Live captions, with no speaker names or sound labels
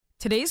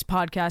Today's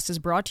podcast is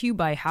brought to you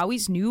by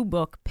Howie's new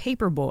book,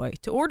 Paperboy.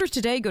 To order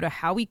today, go to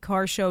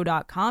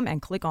howiecarrshow.com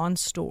and click on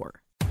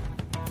store.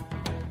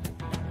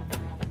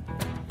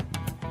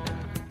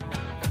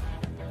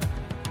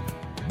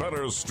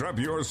 Better strap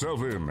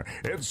yourself in.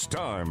 It's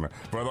time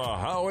for the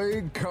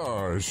Howie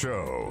Carr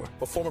Show.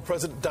 Well, former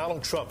President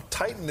Donald Trump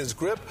tightened his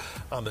grip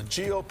on the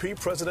GOP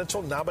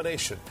presidential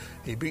nomination.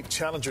 He beat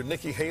challenger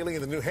Nikki Haley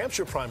in the New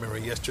Hampshire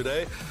primary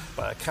yesterday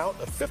by a count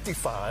of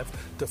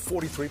 55 to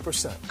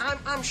 43%.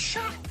 I'm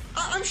shocked.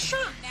 I'm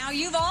shocked. Now,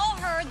 you've all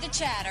heard the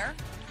chatter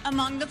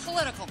among the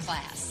political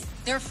class.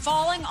 They're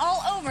falling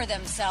all over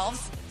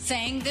themselves,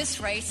 saying this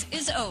race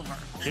is over.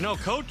 You know,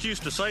 Coach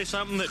used to say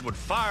something that would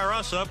fire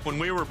us up when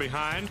we were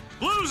behind.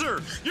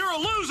 Loser! You're a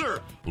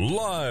loser!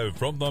 Live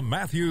from the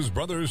Matthews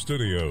Brothers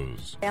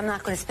Studios. I'm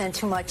not going to spend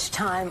too much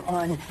time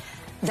on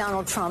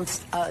Donald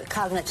Trump's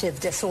cognitive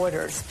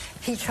disorders.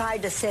 He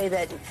tried to say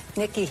that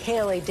Nikki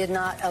Haley did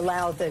not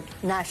allow the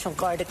National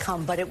Guard to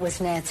come, but it was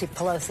Nancy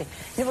Pelosi.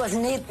 It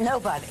wasn't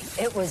nobody.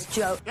 It was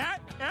Joe. There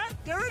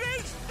it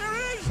is! There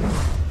it is!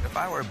 If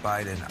I were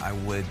Biden, I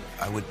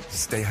would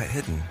stay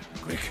hidden.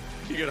 Quick,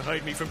 you gotta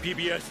hide me from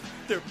PBS.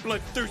 Their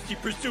bloodthirsty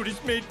pursuit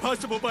is made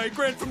possible by a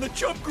grant from the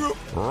Chump Group.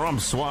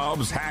 Rump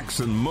swabs, hacks,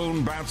 and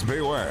moonbats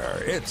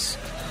beware. It's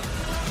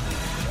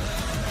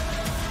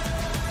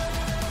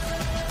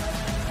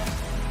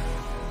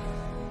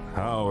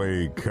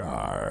Howie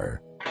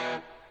Carr.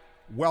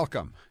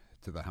 Welcome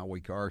to the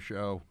Howie Carr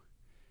Show.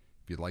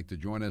 If you'd like to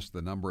join us,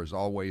 the number, as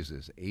always,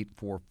 is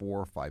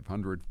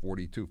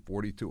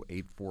 844-500-4242,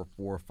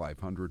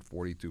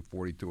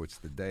 844-500-4242. It's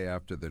the day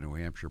after the New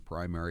Hampshire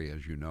primary.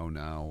 As you know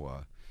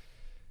now,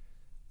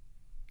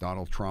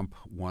 Donald Trump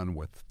won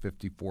with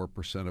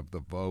 54% of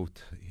the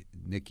vote.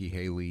 Nikki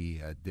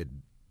Haley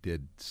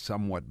did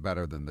somewhat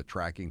better than the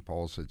tracking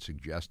polls had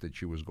suggested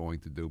she was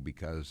going to do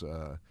because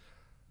there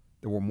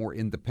were more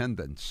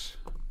independents,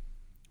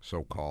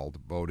 so-called,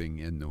 voting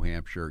in New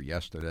Hampshire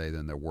yesterday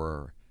than there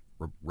were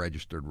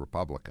registered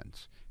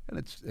Republicans. And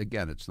it's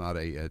not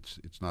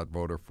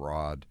voter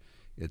fraud.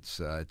 It's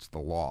the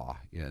law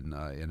in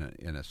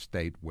a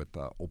state with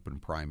open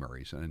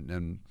primaries,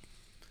 and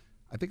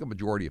I think a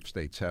majority of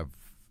states have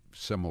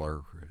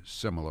similar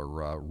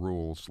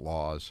rules,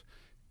 laws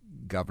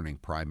governing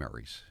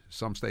primaries.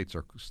 Some states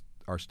are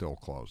still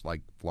closed,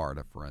 like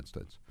Florida, for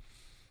instance.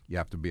 You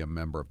have to be a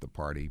member of the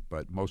party,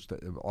 but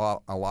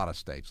a lot of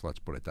states, let's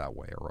put it that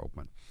way, are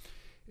open.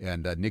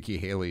 And Nikki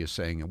Haley is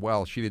saying,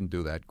 well, she didn't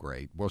do that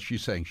great. Well,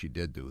 she's saying she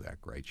did do that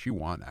great. She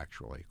won,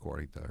 actually,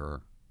 according to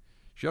her.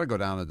 She ought to go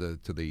down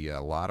to the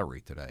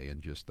lottery today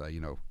and just,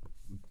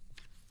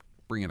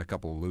 bring in a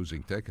couple of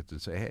losing tickets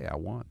and say, hey, I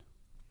won.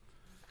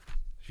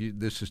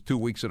 This is 2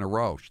 weeks in a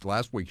row.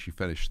 Last week she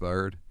finished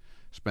third,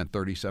 spent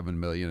 $37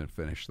 million and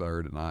finished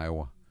third in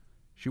Iowa.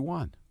 She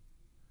won.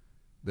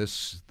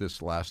 This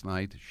last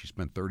night she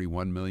spent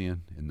 $31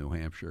 million in New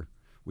Hampshire.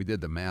 We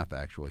did the math,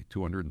 actually,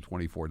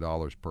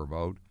 $224 per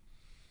vote,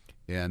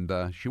 and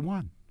she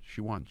won. She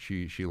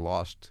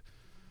lost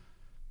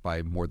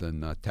by more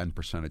than 10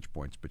 percentage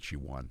points, but she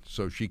won.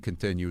 So she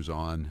continues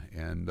on,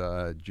 and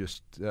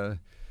this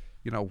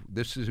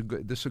is a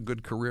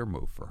good career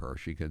move for her.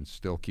 She can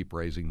still keep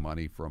raising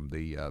money from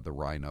the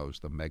rhinos,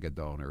 the mega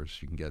donors.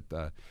 She can get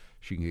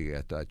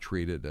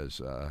treated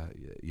as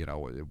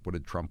what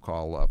did Trump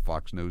call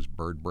Fox News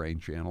bird brain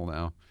channel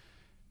now?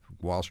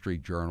 Wall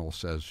Street Journal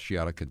says she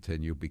ought to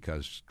continue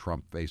because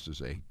Trump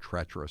faces a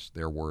treacherous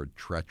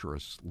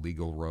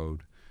legal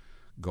road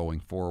going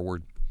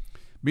forward.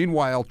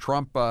 Meanwhile,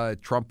 Trump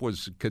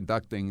was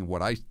conducting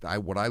what I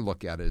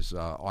look at as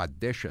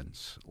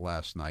auditions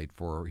last night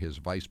for his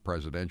vice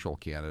presidential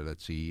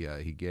candidates.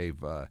 He gave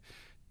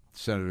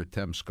Senator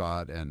Tim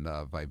Scott and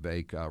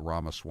Vivek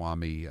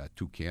Ramaswamy,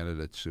 two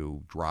candidates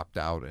who dropped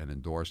out and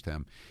endorsed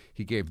him.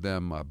 He gave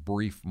them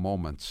brief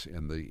moments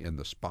in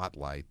the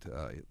spotlight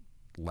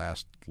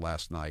last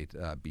night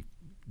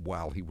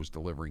while he was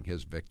delivering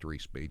his victory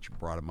speech.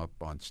 Brought him up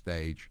on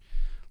stage,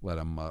 let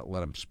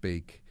him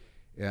speak,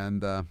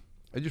 and I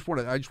just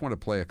want to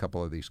play a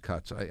couple of these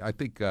cuts. I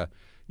think I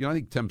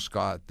think Tim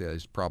Scott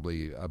is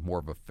probably more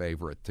of a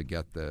favorite to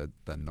get the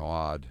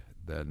nod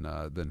than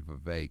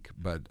Vivek,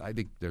 but I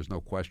think there's no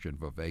question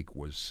Vivek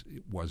was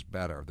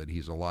better. That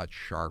he's a lot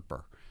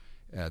sharper.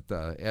 And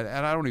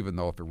I don't even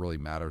know if it really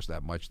matters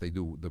that much.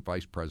 The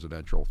vice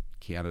presidential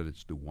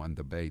candidates do one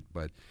debate,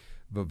 but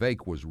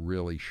Vivek was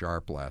really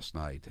sharp last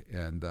night,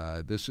 and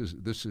this is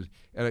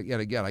and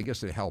again, I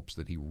guess it helps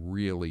that he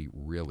really,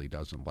 really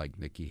doesn't like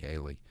Nikki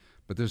Haley.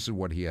 But this is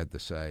what he had to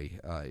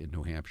say in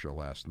New Hampshire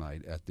last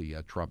night at the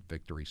Trump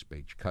victory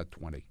speech. Cut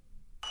 20.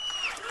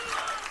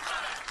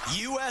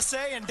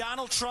 USA and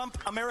Donald Trump,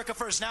 America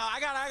first. Now I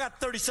got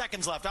 30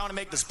 seconds left. I want to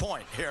make this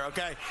point here,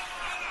 okay?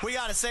 We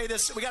got to say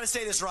this. We got to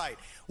say this right.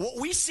 What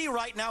we see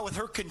right now with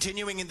her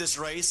continuing in this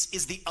race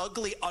is the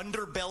ugly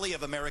underbelly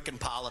of American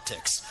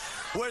politics,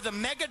 where the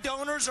mega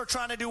donors are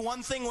trying to do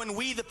one thing when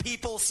we, the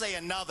people, say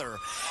another.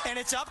 And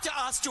it's up to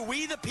us,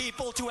 we, the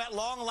people, to at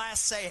long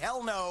last say,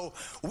 hell no.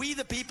 We,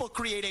 the people,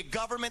 create a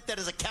government that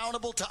is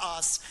accountable to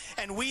us.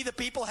 And we, the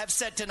people, have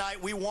said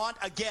tonight we want,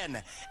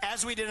 again,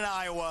 as we did in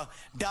Iowa,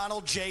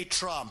 Donald J.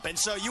 Trump. And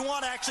so you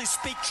want to actually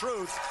speak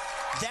truth.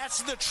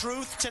 That's the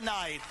truth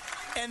tonight.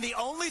 And the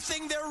only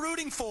thing they're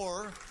rooting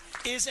for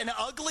is an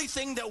ugly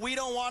thing that we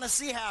don't want to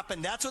see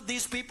happen. That's what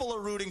these people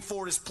are rooting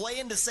for, is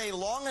playing to say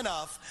long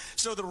enough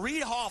so the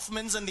Reid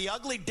Hoffmans and the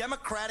ugly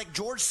Democratic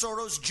George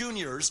Soros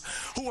Jr.'s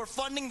who are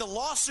funding the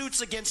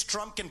lawsuits against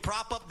Trump can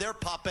prop up their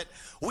puppet.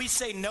 We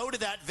say no to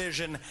that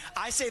vision.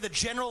 I say the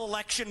general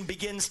election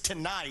begins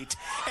tonight,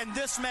 and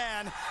this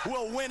man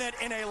will win it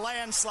in a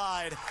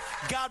landslide.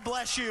 God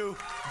bless you,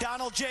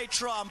 Donald J.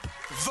 Trump.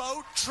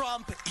 Vote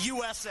Trump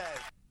USA.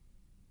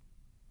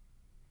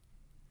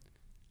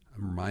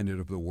 I'm reminded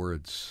of the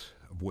words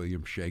of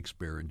William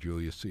Shakespeare and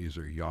Julius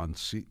Caesar.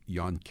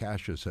 Jan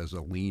Cassius has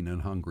a lean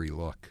and hungry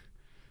look.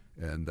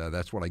 And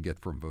that's what I get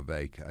from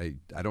Vivek.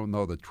 I don't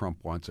know that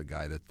Trump wants a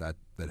guy that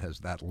has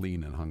that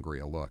lean and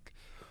hungry a look.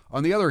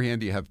 On the other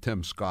hand, you have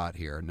Tim Scott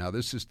here. Now,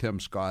 this is Tim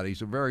Scott.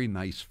 He's a very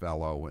nice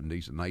fellow, and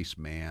he's a nice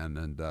man.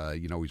 And,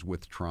 he's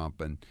with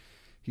Trump. And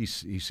he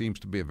seems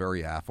to be a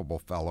very affable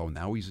fellow.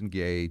 Now he's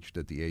engaged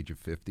at the age of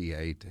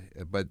 58.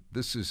 But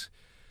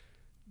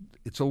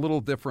it's a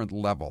little different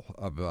level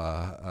of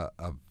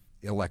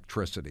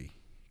electricity.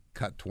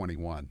 Cut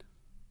 21.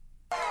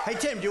 Hey,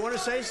 Tim, do you want to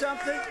say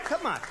something?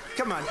 Come on.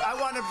 I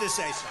want him to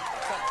say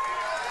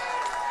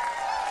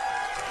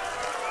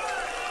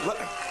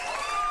something.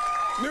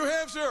 New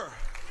Hampshire.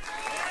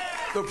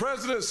 The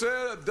president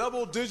said a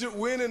double-digit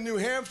win in New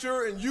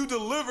Hampshire, and you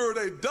delivered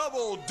a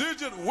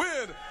double-digit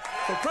win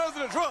for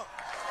President Trump.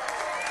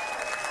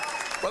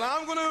 But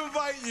I'm going to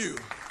invite you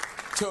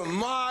to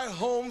my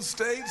home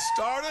state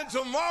starting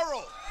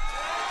tomorrow,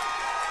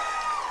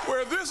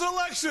 where this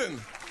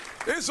election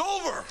is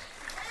over.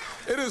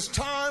 It is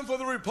time for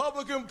the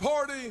Republican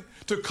Party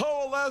to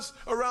coalesce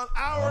around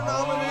our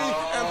nominee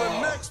and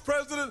the next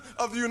president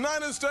of the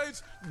United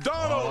States,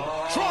 Donald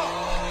Trump.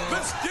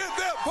 Let's get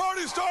that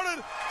party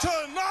started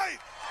tonight.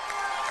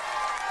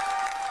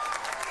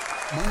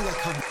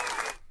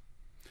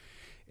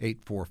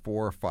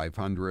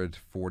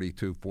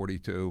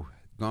 844-500-4242.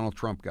 Donald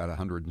Trump got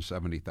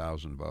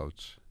 170,000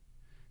 votes.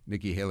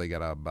 Nikki Haley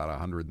got about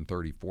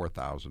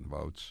 134,000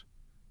 votes.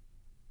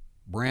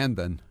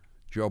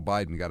 Joe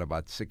Biden got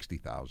about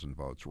 60,000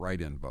 votes,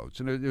 write-in votes.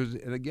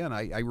 And again,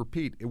 I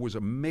repeat, it was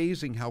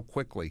amazing how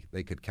quickly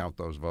they could count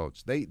those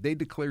votes. They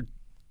declared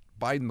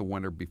Biden the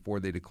winner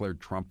before they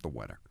declared Trump the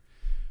winner.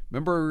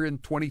 Remember in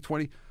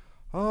 2020,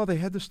 they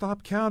had to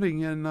stop counting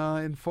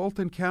in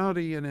Fulton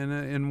County and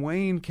in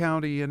Wayne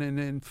County and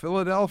in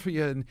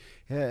Philadelphia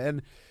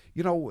and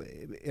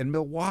in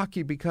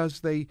Milwaukee because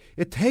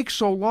it takes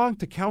so long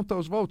to count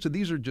those votes. And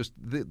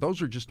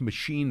those are just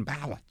machine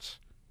ballots.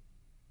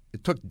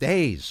 It took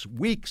days,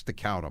 weeks to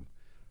count them.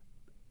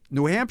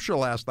 New Hampshire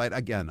last night,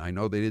 again, I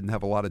know they didn't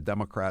have a lot of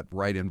Democrat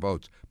write-in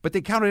votes, but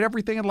they counted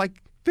everything in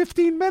like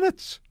 15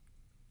 minutes.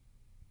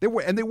 They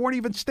weren't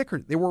even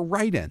stickers. They were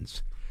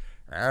write-ins.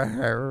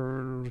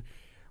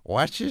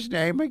 What's his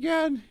name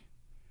again?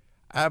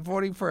 I'm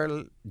voting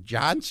for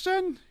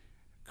Johnson?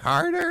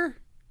 Carter?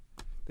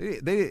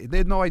 They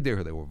had no idea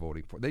who they were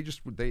voting for. They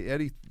just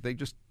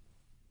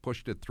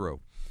pushed it through.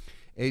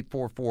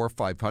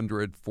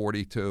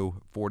 844-500-4242.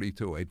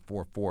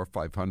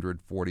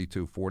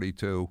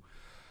 844-500-4242.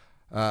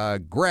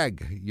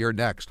 Greg, you're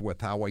next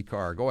with Howie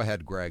Carr. Go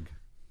ahead, Greg.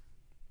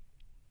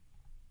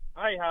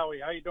 Hi, Howie.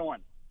 How you doing?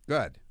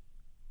 Good.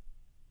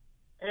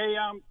 Hey,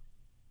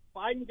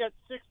 Biden got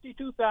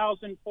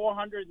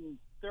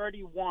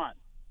 62,431,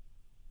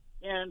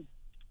 and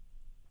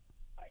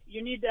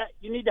you need to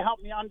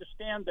help me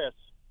understand this.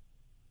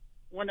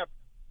 When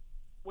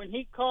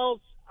he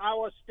calls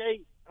our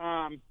state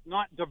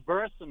not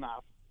diverse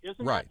enough,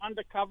 isn't right. that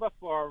undercover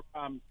for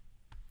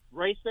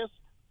racist?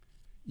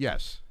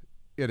 Yes,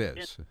 it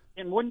is.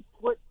 And wouldn't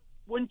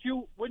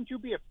you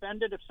be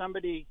offended if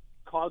somebody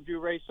called you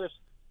racist?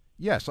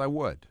 Yes, I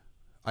would.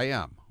 I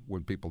am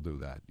when people do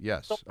that.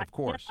 Yes, so of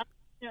course.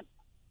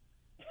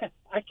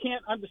 I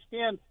can't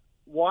understand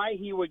why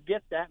he would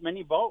get that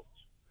many votes.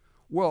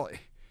 Well,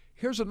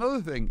 here's another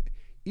thing.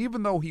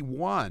 Even though he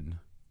won,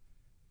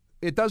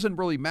 it doesn't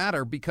really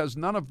matter because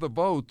none of the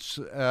votes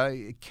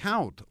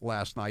count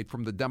last night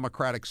from the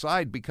Democratic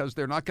side because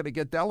they're not going to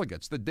get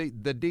delegates. The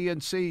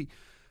DNC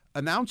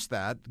announced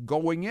that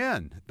going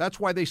in. That's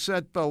why they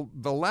sent the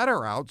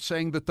letter out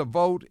saying that the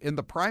vote in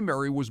the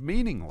primary was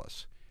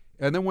meaningless.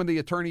 And then when the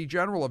Attorney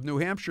General of New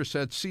Hampshire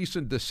said cease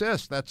and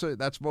desist,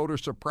 that's voter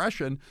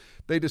suppression,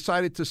 they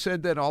decided to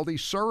send in all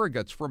these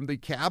surrogates from the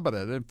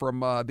cabinet and from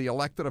the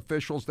elected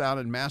officials down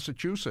in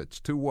Massachusetts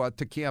to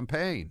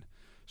campaign.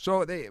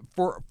 So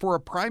for a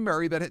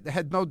primary that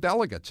had no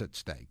delegates at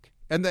stake.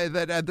 and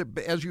that,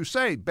 as you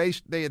say,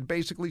 they had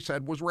basically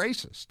said was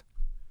racist.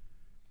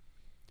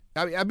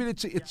 I mean,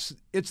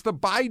 it's the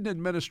Biden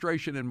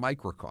administration in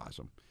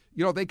microcosm.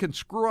 You know, they can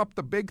screw up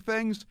the big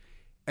things,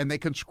 and they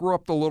can screw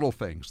up the little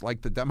things,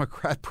 like the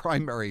Democrat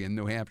primary in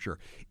New Hampshire.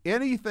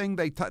 Anything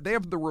they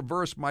have the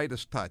reverse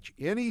Midas touch.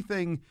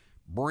 Anything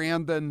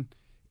Brandon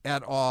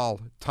et al.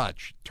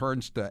 Touch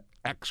turns to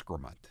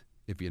excrement.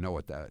 If you know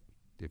what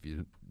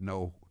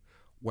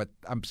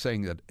I'm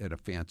saying it in a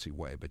fancy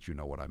way, but you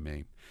know what I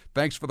mean.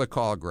 Thanks for the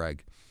call,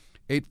 Greg.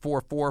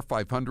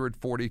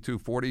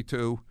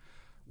 844-500-4242.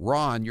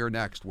 Ron, you're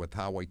next with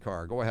Howie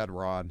Carr. Go ahead,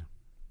 Ron.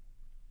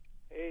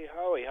 Hey,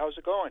 Howie, how's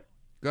it going?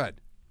 Good.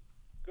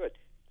 Good.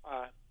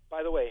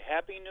 By the way,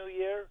 Happy New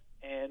Year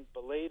and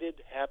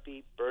belated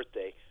happy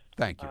birthday.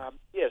 Thank you.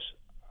 Yes,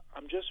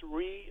 I'm just what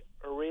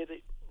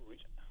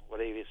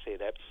do you say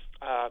that?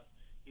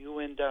 You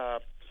and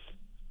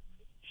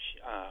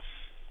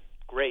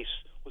Grace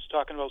was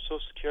talking about Social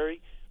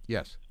Security.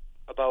 Yes.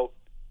 About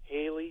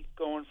Haley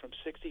going from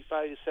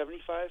 65 to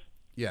 75.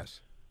 Yes.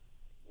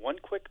 One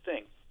quick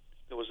thing.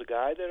 There was a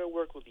guy that I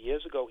worked with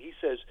years ago. He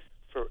says,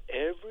 for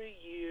every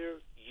year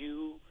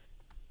you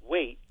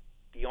wait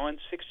beyond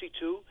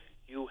 62,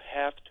 you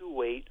have to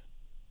wait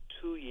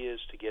 2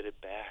 years to get it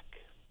back.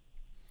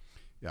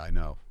 Yeah, I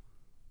know.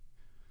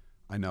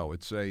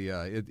 It's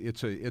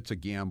a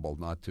gamble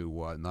not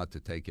to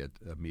take it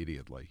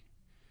immediate.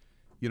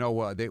 You know,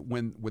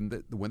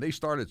 when they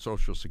started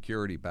Social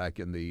Security back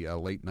in the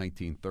late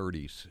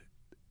 1930s,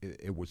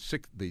 it was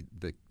the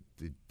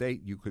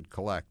date you could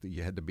collect.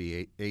 You had to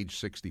be age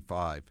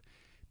 65.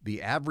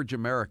 The average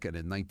American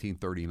in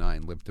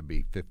 1939 lived to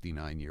be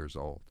 59 years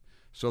old.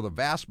 So the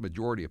vast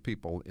majority of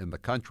people in the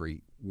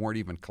country weren't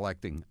even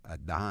collecting a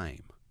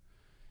dime.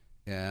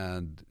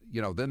 And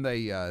you know, then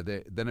they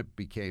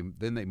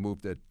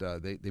moved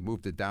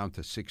it down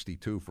to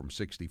 62 from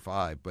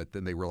 65. But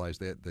then they realized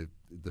that the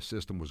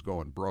system was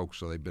going broke,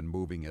 so they've been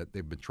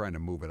trying to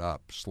move it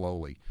up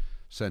slowly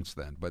since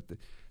then. But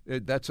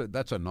that's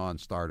a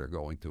non-starter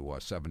going to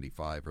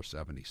 75 or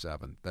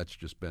 77.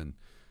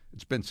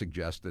 It's been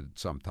suggested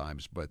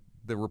sometimes, but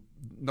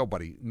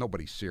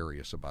nobody's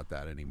serious about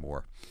that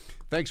anymore.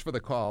 Thanks for the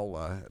call.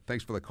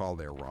 Thanks for the call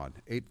there, Ron.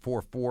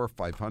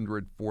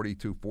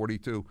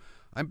 844-500-4242.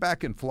 I'm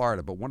back in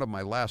Florida, but one of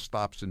my last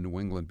stops in New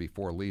England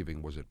before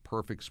leaving was at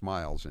Perfect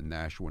Smiles in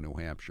Nashua, New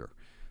Hampshire.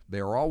 They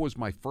are always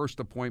my first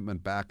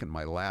appointment back and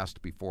my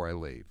last before I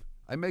leave.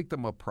 I make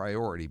them a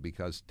priority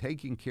because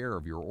taking care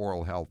of your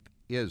oral health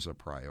is a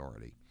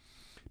priority.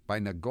 By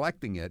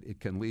neglecting it, it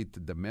can lead to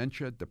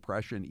dementia,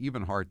 depression,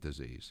 even heart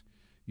disease.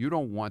 You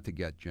don't want to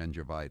get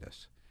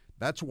gingivitis.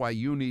 That's why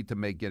you need to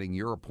make getting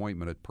your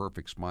appointment at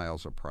Perfect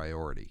Smiles a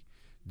priority.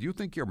 Do you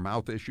think your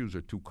mouth issues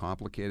are too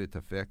complicated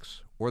to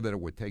fix, or that it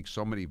would take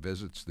so many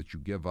visits that you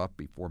give up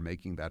before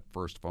making that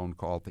first phone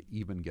call to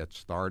even get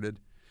started?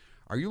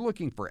 Are you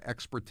looking for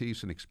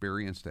expertise and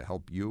experience to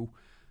help you?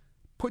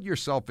 Put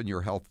yourself and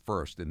your health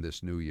first in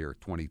this new year,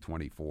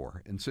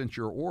 2024. And since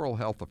your oral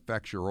health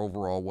affects your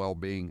overall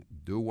well-being,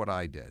 do what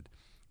I did.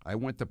 I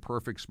went to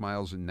Perfect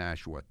Smiles in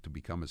Nashua to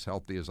become as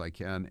healthy as I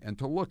can and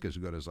to look as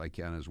good as I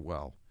can as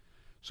well.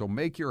 So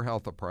make your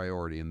health a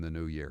priority in the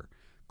new year.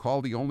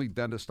 Call the only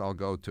dentist I'll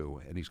go to,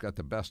 and he's got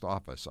the best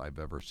office I've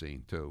ever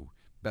seen, too.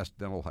 Best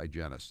dental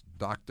hygienist,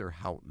 Dr.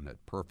 Houghton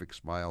at Perfect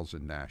Smiles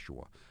in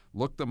Nashua.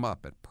 Look them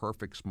up at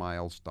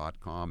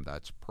perfectsmiles.com.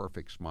 That's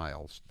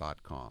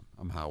perfectsmiles.com.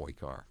 I'm Howie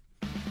Carr.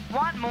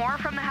 Want more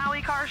from The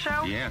Howie Carr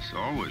Show? Yes,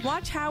 always.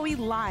 Watch Howie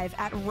live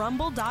at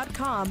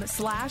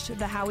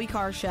rumble.com/The Howie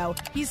Carr Show.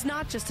 He's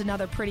not just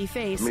another pretty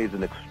face. He's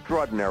an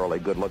extraordinarily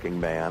good-looking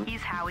man.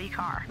 He's Howie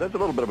Carr. There's a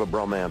little bit of a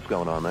bromance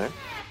going on there.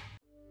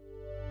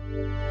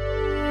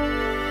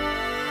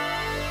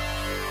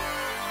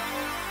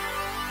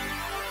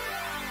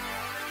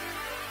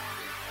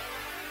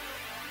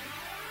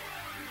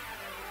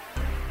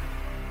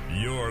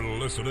 You're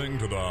listening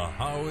to the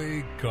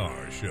Howie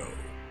Carr Show.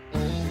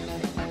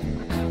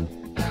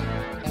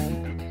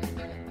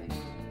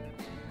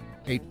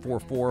 Eight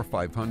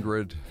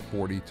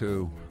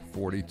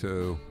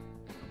 844-500-4242.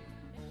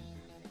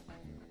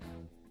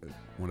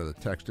 One of the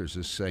texters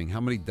is saying,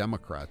 how many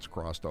Democrats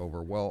crossed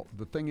over? Well,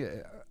 the thing,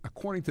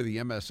 according to the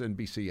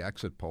MSNBC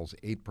exit polls,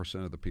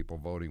 8% of the people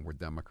voting were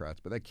Democrats,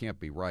 but that can't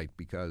be right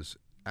because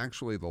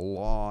actually the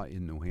law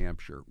in New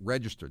Hampshire,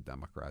 registered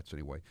Democrats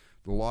anyway,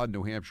 the law in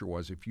New Hampshire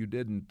was if you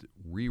didn't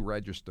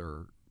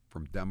re-register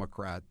from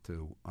Democrat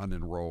to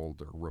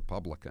unenrolled or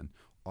Republican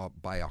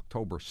by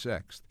October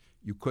 6th,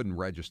 you couldn't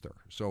register.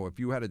 So if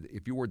you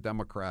were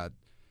Democrat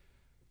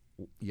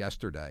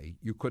yesterday,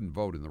 you couldn't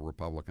vote in the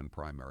Republican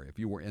primary. If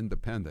you were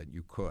independent,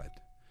 you could.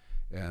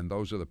 And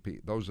those are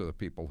the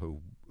people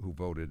who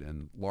voted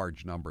in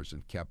large numbers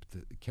and kept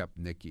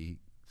Nikki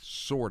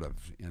sort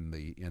of in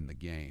the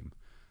game,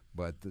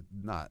 but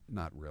not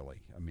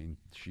really. I mean,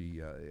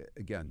 she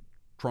again,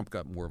 Trump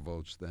got more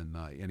votes than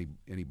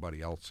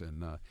anybody else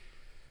in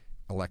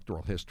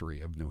electoral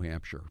history of New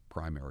Hampshire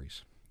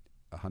primaries,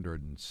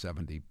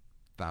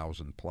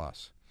 170,000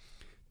 plus.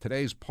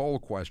 Today's poll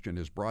question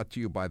is brought to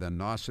you by the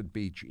Nauset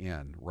Beach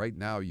Inn. Right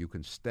now, you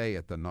can stay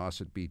at the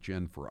Nauset Beach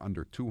Inn for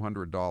under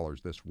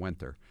 $200 this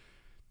winter.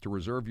 To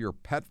reserve your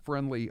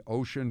pet-friendly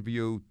ocean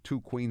view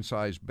 2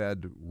 queen-size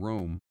bed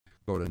room,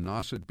 go to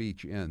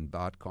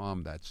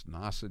nausetbeachinn.com. That's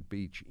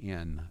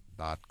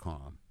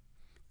nausetbeachinn.com.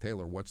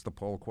 Taylor, what's the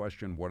poll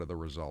question? What are the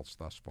results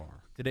thus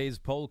far? Today's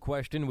poll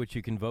question, which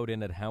you can vote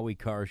in at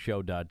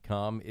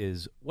howiecarrshow.com,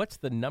 is what's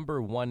the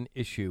number one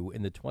issue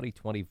in the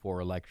 2024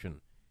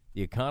 election?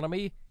 The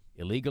economy,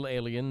 illegal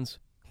aliens,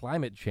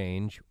 climate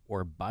change,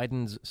 or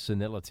Biden's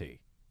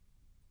senility?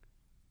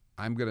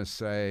 I'm going to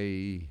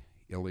say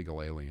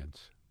illegal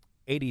aliens.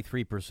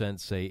 83%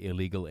 say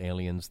illegal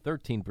aliens,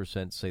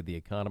 13% say the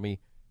economy,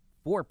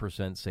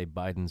 4% say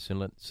Biden's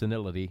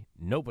senility.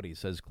 Nobody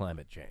says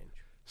climate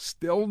change.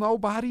 Still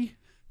nobody?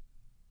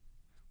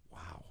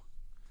 Wow.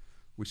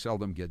 We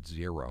seldom get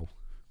zero,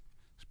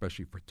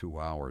 especially for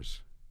 2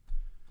 hours.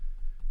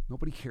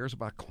 Nobody cares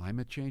about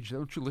climate change?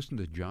 Don't you listen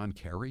to John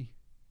Kerry?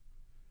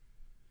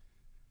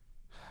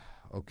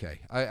 Okay.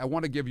 I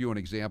want to give you an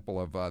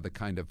example of the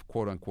kind of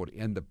quote-unquote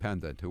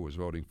independent who was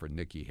voting for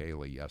Nikki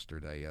Haley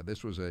yesterday.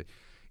 This was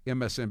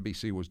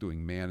MSNBC was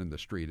doing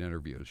man-in-the-street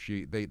interviews.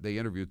 They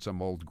interviewed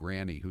some old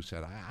granny who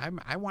said,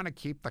 I want to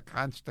keep the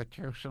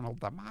constitutional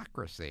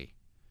democracy.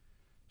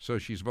 So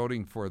she's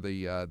voting for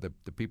the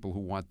people who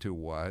want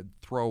to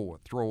throw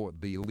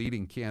the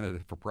leading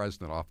candidate for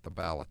president off the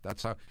ballot.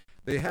 That's how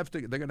they're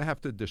going to have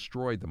to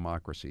destroy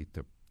democracy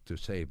to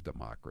save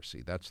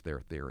democracy. That's their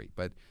theory.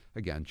 But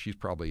again, she's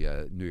probably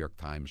a New York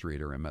Times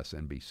reader,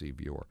 MSNBC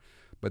viewer.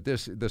 But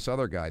this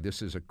other guy,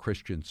 this is a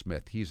Christian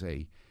Smith. He's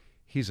a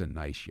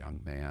nice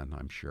young man,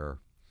 I'm sure.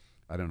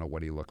 I don't know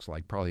what he looks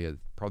like. Probably a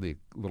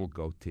little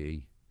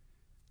goatee,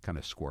 kind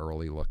of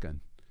squirrely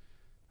looking.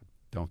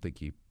 Don't think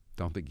he's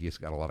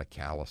got a lot of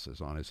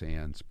calluses on his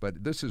hands.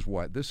 But this is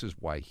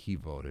why he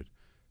voted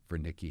for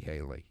Nikki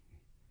Haley.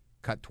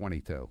 Cut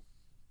 22.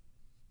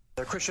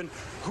 Christian,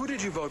 who did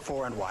you vote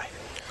for and why?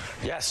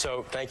 Yeah,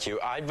 so thank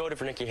you. I voted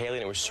for Nikki Haley,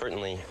 and it was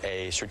certainly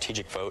a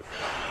strategic vote.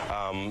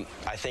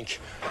 I think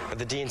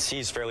the DNC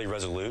is fairly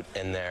resolute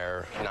in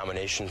their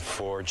nomination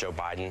for Joe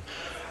Biden.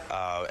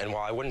 And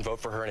while I wouldn't vote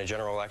for her in a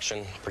general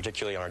election,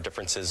 particularly on our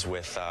differences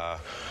with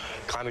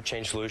climate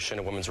change solution,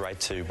 a woman's right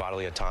to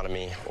bodily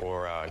autonomy,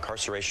 or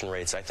incarceration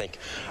rates, I think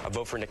a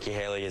vote for Nikki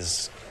Haley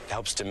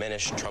helps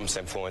diminish Trump's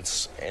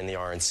influence in the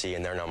RNC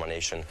and their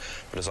nomination,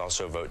 but is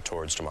also a vote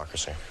towards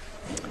democracy.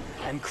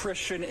 And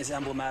Christian is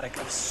emblematic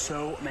of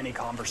so many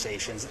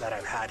conversations that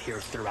I've had here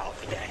throughout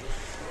the day.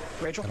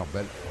 Rachel? I'll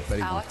bet he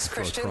Alex,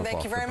 Christian,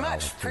 thank you very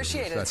much.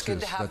 Appreciate it. It's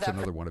good to have that. That's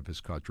another one of his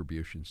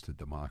contributions to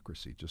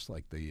democracy, just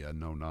like the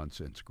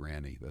no-nonsense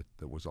granny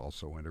that was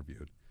also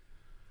interviewed.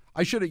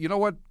 I should have, you know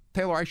what,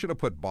 Taylor, I should have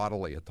put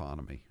bodily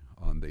autonomy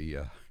on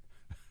the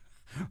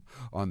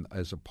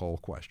as a poll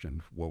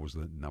question. What was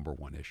the number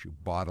one issue?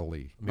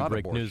 Bodily, not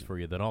break abortion. News for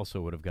you that also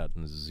would have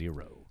gotten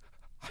 0.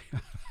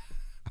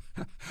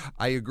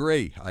 I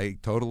agree. I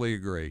totally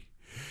agree.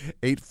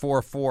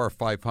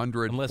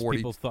 844-500. Unless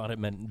people thought it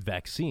meant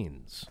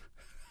vaccines.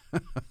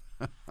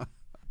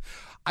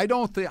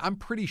 I'm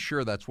pretty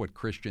sure that's what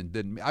Christian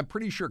didn't mean. I'm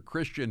pretty sure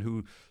Christian,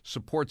 who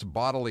supports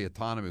bodily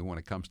autonomy when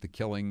it comes to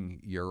killing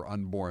your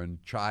unborn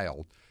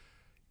child,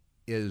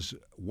 is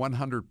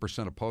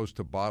 100% opposed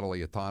to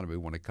bodily autonomy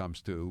when it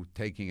comes to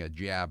taking a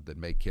jab that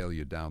may kill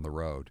you down the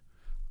road.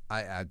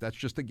 That's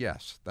just a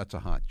guess. That's a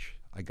hunch.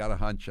 I got a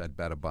hunch. I'd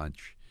bet a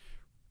bunch.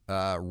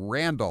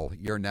 Randall,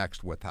 you're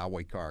next with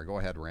Howie Carr. Go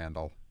ahead,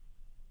 Randall.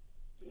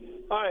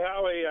 Hi,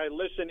 Howie. I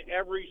listen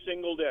every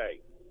single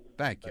day.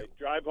 Thank you. I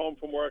drive home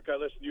from work. I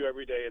listen to you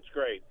every day. It's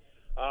great.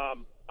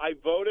 I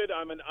voted.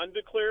 I'm an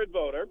undeclared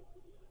voter.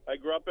 I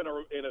grew up in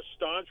a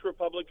staunch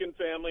Republican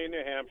family in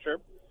New Hampshire.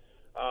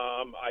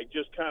 I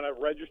just kind of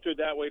registered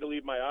that way to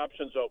leave my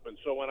options open.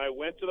 So when I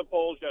went to the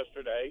polls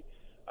yesterday,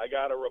 I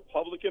got a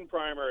Republican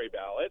primary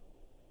ballot,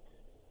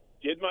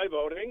 did my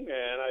voting,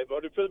 and I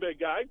voted for the big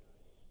guy.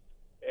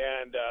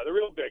 And the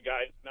real big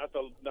guy, not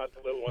the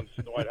little ones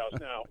in the White House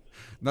now.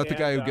 Not the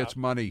guy who gets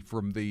money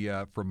from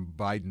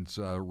Biden's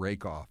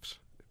rake-offs,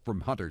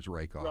 from Hunter's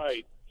rake-offs.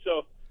 Right.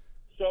 So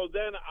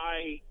then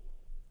I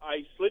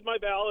slid my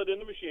ballot in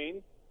the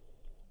machine,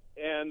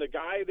 and the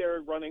guy there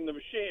running the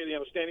machine,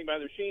 standing by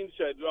the machine,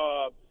 said,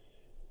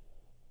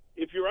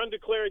 "If you're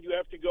undeclared, you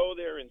have to go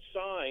there and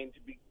sign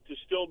to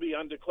still be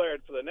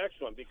undeclared for the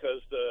next one,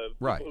 because the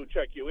people who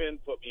check you in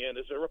put me in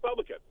as a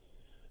Republican."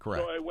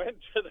 Correct. So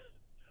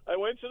I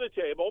went to the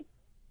table,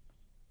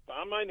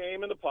 found my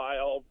name in the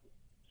pile,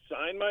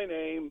 signed my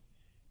name,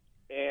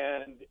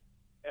 and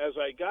as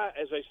I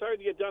started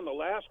to get done, the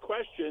last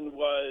question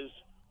was,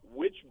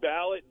 "Which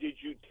ballot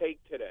did you take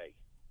today?"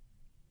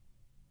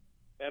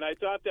 And I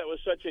thought that was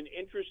such an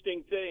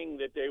interesting thing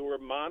that they were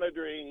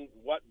monitoring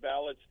what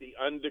ballots the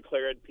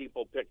undeclared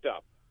people picked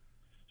up.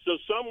 So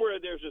somewhere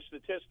there's a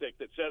statistic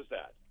that says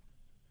that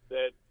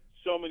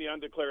so many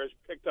undeclared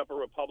picked up a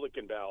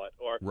Republican ballot,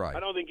 or I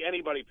don't think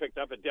anybody picked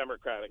up a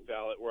Democratic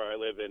ballot where I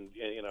live in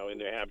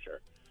New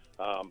Hampshire.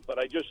 But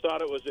I just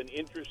thought it was an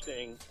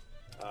interesting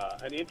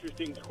an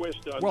interesting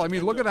twist on. Well, I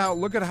mean, look at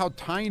how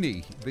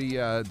tiny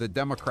the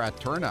Democrat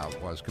turnout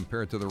was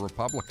compared to the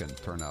Republican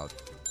turnout.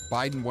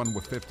 Biden won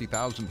with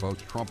 50,000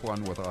 votes. Trump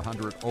won with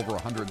over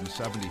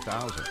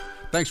 170,000.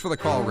 Thanks for the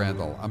call,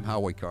 Randall. I'm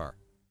Howie Carr.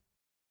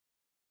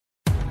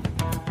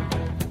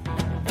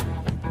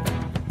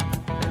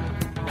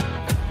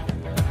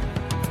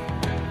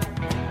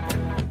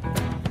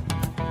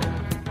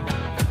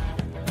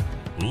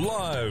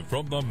 Live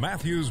from the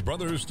Matthews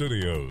Brothers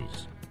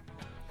Studios.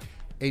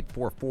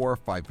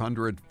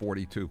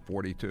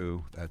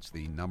 844-500-4242. That's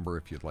the number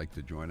if you'd like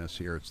to join us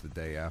here. It's the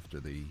day after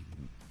the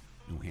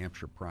New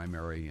Hampshire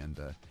primary, and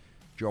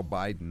Joe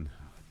Biden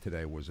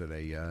today was at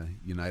a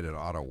United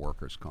Auto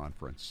Workers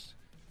conference.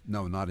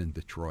 No, not in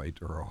Detroit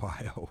or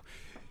Ohio,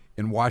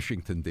 in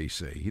Washington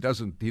D.C. He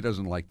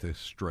doesn't like to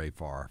stray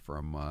far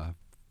from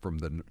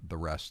the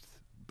rest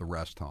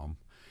home.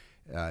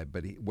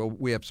 But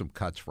we have some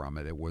cuts from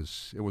it. It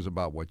was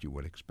about what you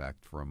would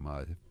expect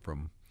from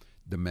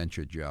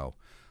Dementia Joe.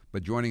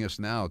 But joining us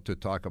now to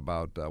talk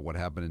about what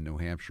happened in New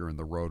Hampshire and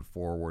the road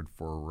forward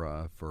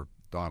for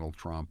Donald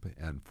Trump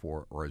and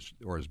or as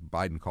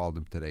Biden called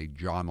him today,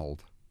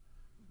 Jonald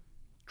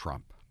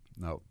Trump.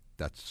 No,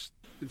 that's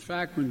in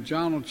fact when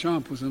Donald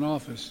Trump was in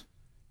office.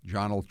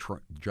 Donald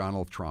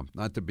Trump,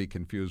 not to be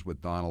confused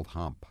with Donald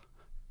Hump,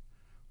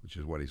 which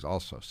is what he's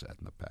also said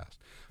in the past.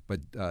 But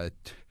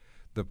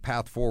the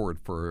path forward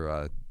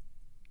for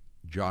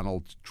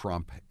Donald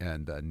Trump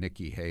and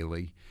Nikki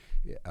Haley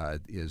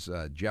is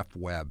Jeff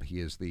Webb. He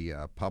is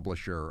the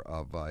publisher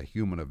of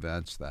Human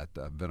Events, that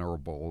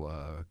venerable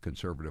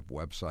conservative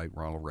website,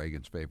 Ronald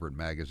Reagan's favorite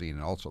magazine,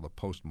 and also the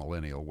Post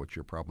Millennial, which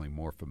you're probably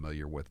more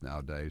familiar with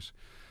nowadays.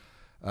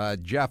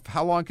 Jeff,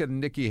 how long can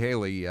Nikki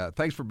Haley,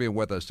 thanks for being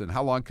with us, and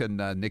how long can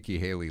Nikki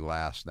Haley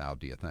last now,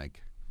 do you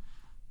think?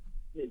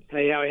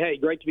 Hey, Howie, hey,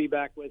 great to be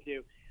back with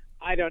you.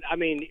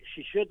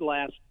 She should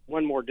last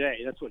one more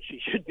day. That's what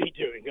she should be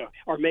doing,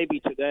 or maybe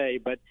today.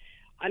 But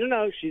I don't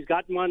know. She's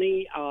got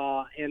money,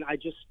 and I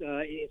just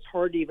it's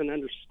hard to even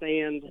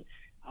understand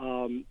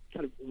kind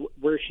of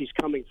where she's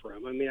coming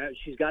from. I mean,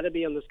 she's got to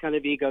be on this kind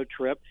of ego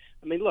trip.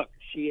 I mean, look,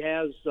 she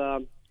is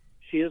the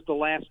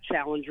last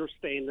challenger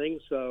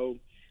standing, so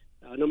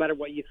no matter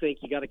what you think,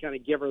 you got to kind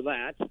of give her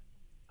that.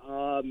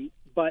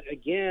 But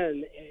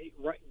again,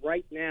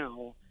 right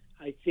now,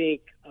 I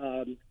think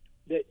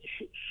that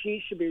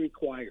she should be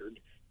required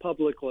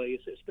publicly,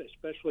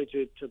 especially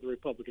to the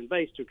Republican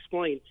base, to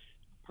explain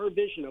her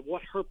vision of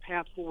what her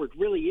path forward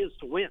really is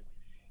to win.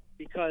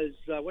 Because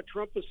what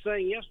Trump was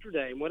saying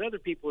yesterday and what other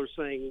people are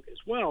saying as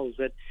well is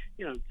that,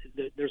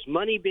 there's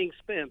money being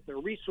spent, there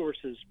are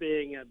resources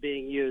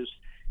being used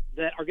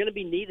that are going to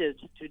be needed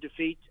to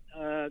defeat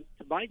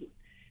Biden.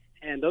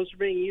 And those are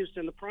being used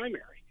in the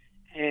primary.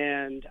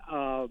 And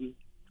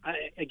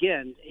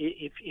again,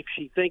 if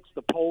she thinks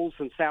the polls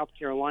in South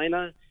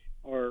Carolina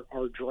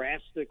are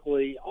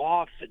drastically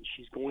off and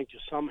she's going to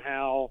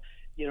somehow,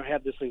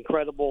 have this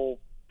incredible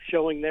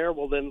showing there,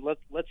 well, then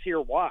let's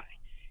hear why.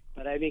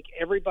 But I think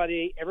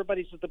everybody's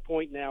at the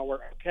point now where,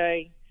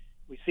 okay,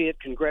 we see it,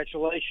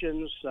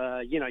 congratulations,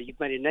 you've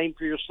made a name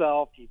for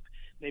yourself, you've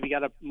maybe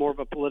got more of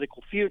a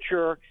political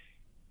future,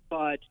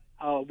 but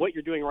what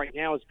you're doing right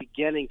now is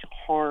beginning to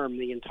harm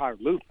the entire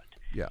movement.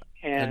 Yeah,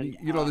 and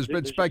there's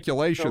been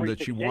speculation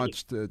that she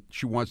wants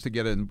to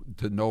get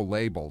into no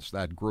labels.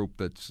 That group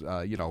that's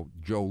Joe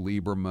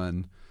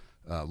Lieberman,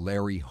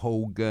 Larry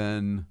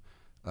Hogan,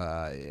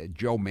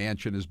 Joe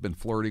Manchin has been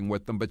flirting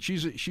with them, but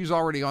she's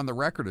already on the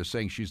record as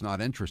saying she's not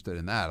interested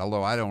in that.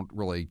 Although I don't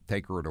really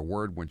take her at her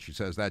word when she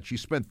says that. She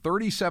spent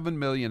 $37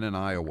 million in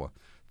Iowa,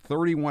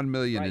 $31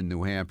 million in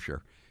New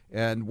Hampshire,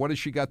 and what has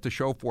she got to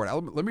show for it?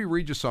 Let me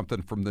read you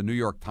something from the New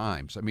York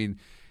Times. I mean,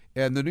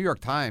 and the New York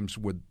Times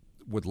would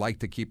like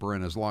to keep her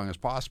in as long as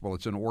possible.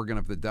 It's an organ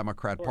of the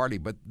Democrat Party,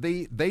 but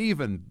they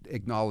even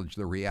acknowledge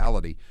the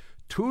reality.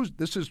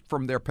 This is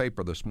from their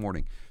paper this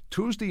morning.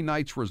 Tuesday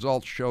night's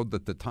results showed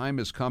that the time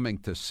is coming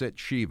to sit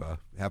Shiva,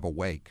 have a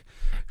wake,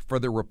 for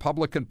the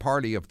Republican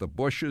Party of the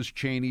Bushes,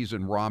 Cheneys,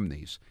 and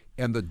Romneys.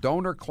 And the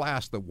donor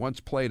class that once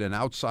played an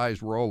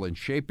outsized role in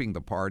shaping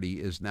the party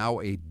is now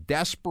a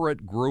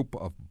desperate group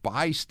of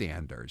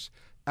bystanders.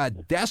 A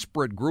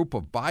desperate group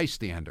of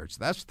bystanders.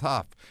 That's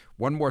tough.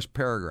 One more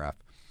paragraph.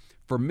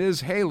 For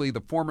Ms. Haley, the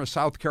former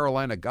South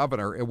Carolina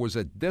governor, it was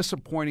a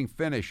disappointing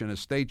finish in a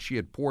state she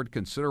had poured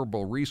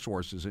considerable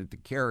resources into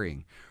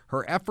carrying.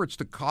 Her efforts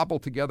to cobble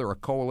together a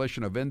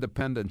coalition of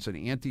independents and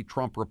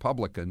anti-Trump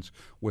Republicans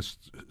with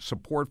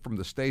support from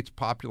the state's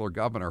popular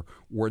governor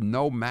were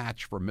no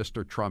match for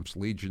Mr. Trump's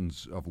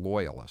legions of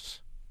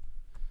loyalists.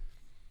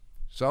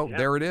 So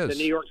there it is. The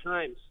New York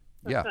Times.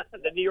 Yeah.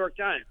 The New York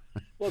Times.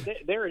 Well,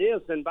 there it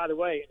is. And by the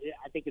way,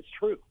 I think it's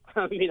true.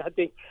 I mean, I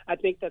think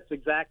that's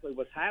exactly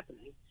what's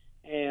happening.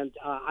 And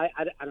I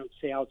don't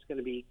see how it's going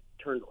to be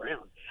turned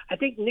around. I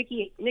think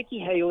Nikki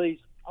Haley's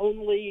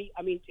only,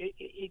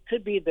 it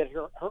could be that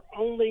her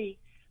only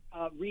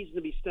reason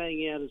to be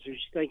staying in is she's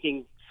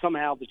thinking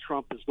somehow the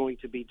Trump is going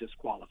to be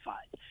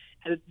disqualified.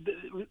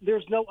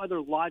 there's no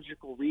other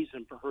logical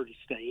reason for her to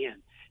stay in,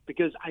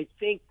 because I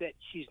think that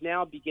she's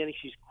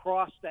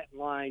crossed that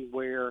line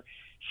where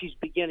she's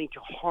beginning to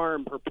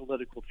harm her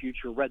political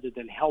future rather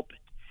than help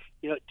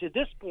it. To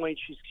this point,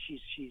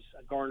 she's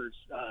garnered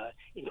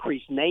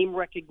increased name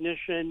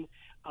recognition.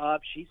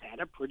 She's had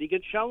a pretty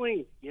good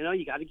showing.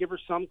 You got to give her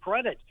some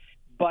credit.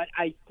 But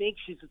I think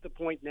she's at the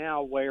point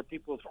now where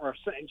people are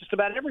saying, just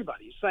about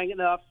everybody is saying,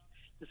 enough.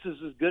 This is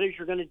as good as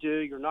you're going to do.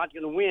 You're not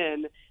going to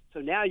win. So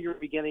now you're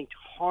beginning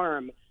to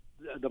harm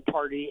the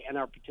party and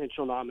our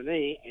potential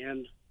nominee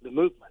and the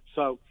movement.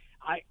 So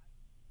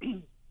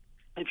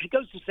if she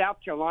goes to South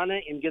Carolina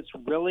and gets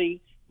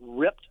really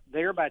ripped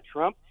there by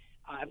Trump,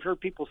 I've heard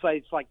people say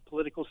it's like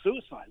political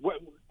suicide.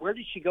 Where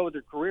did she go with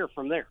her career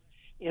from there?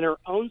 In her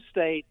own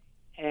state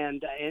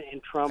and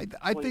Trump.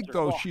 I think,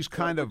 though, she's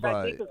kind of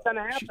I think it's going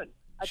to happen.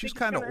 She's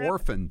kind of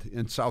orphaned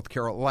in South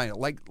Carolina,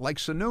 like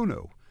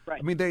Sununu. Right.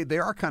 I mean, they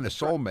are kind of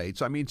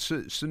soulmates. I mean,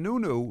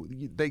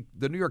 Sununu,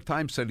 the New York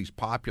Times said he's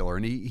popular,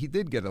 and he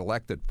did get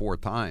elected 4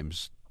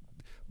 times.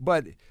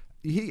 But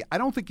I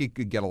don't think he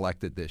could get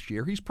elected this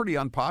year. He's pretty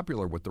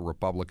unpopular with the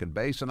Republican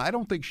base, and I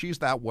don't think she's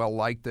that well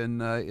liked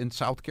in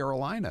South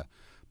Carolina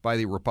by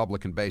the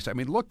Republican base. I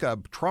mean, look,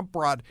 Trump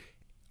brought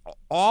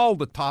all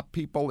the top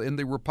people in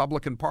the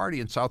Republican Party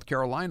in South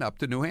Carolina up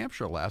to New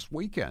Hampshire last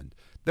weekend.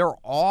 They're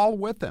all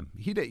with him.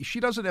 She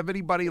doesn't have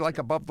anybody like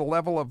above the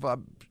level of a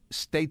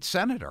state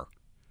senator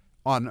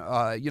on,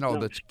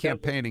 that's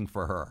campaigning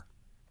for her.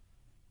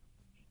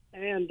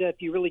 And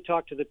if you really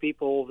talk to the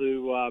people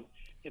who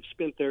have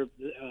spent their,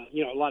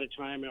 a lot of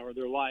time or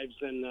their lives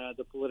in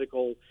the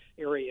political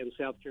area in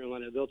South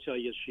Carolina, they'll tell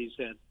you she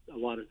has a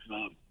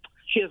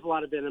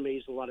lot of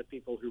enemies, a lot of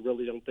people who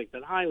really don't think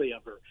that highly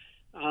of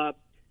her.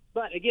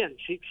 But again,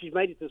 she's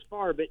made it this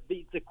far. But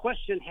the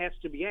question has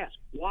to be asked: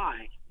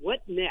 why? What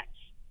next?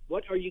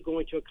 What are you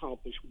going to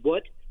accomplish?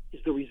 What is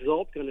the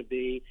result going to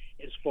be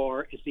as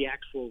far as the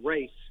actual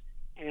race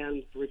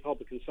and the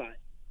Republican side?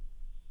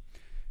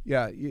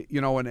 Yeah,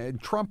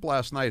 and Trump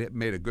last night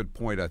made a good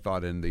point, I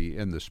thought, in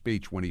the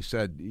speech when he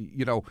said,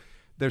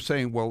 they're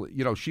saying, well,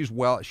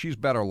 she's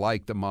better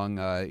liked among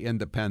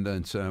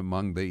independents and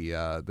among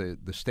the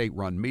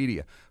state-run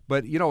media.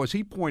 But, as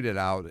he pointed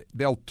out,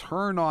 they'll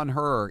turn on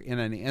her in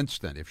an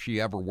instant if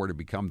she ever were to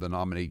become the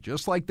nominee,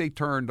 just like they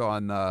turned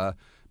on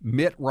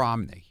Mitt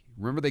Romney.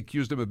 Remember, they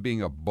accused him of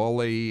being a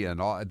bully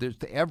and all. There's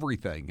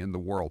everything in the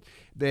world.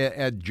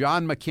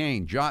 John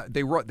McCain.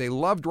 They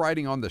loved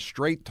writing on the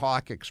Straight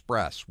Talk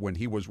Express when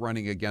he was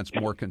running against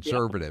more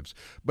conservatives.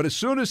 Yeah. But as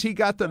soon as he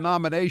got the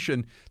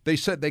nomination, they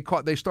said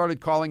they started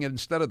calling it,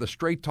 instead of the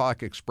Straight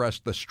Talk Express,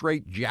 the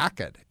Straight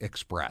Jacket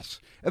Express.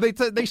 And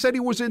they said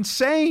he was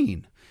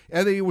insane.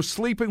 And he was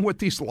sleeping with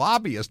these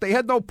lobbyists. They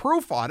had no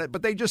proof on it,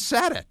 but they just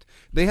said it.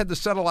 They had to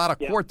settle out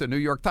of court, the New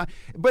York Times.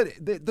 But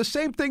the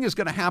same thing is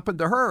going to happen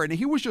to her. And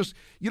he was just,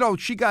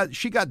 she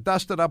got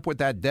dusted up with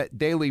that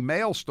Daily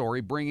Mail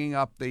story, bringing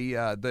up the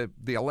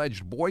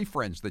alleged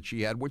boyfriends that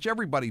she had, which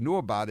everybody knew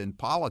about in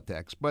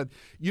politics. But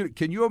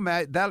can you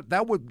imagine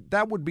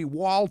that would be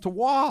wall to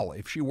wall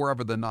if she were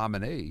ever the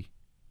nominee?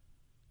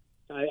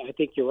 I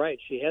think you're right.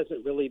 She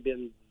hasn't really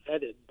been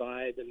vetted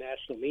by the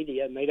national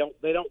media, and they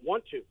don't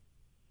want to.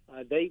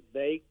 They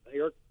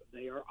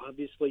are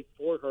obviously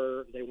for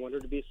her. They want her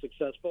to be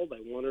successful. They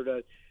want her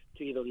to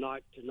either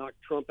knock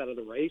Trump out of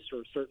the race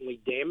or certainly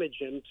damage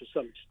him to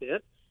some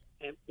extent.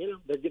 And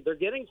they're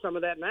getting some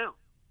of that now.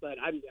 But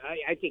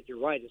I think you're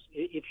right.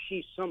 If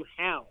she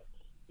somehow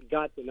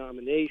got the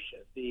nomination,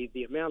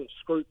 the amount of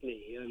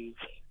scrutiny and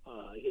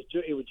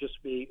it would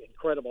just be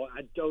incredible.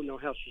 I don't know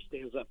how she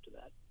stands up to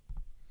that.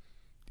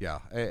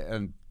 Yeah,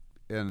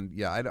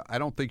 I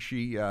don't think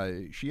she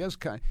has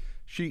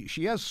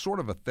She has sort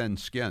of a thin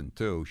skin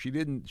too. She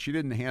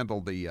didn't handle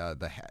the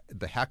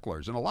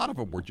hecklers, and a lot of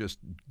them were just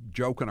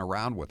joking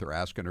around with her,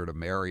 asking her to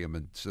marry him,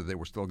 and so they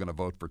were still going to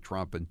vote for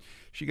Trump. And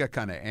she got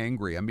kind of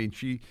angry. I mean,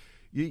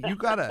 you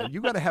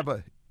gotta have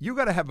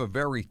a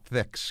very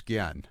thick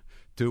skin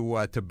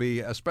to be,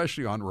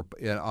 especially on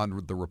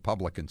the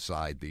Republican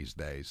side these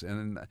days.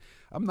 And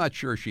I'm not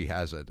sure she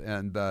has it.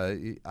 And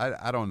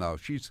I don't know.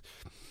 She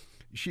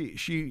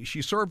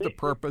served the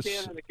purpose.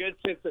 Skin and a good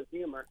sense of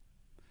humor.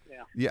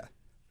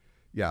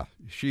 Yeah,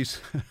 she's,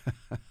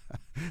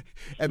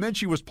 and then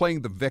she was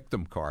playing the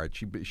victim card.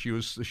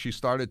 She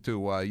started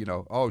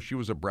to she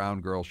was a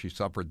brown girl. She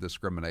suffered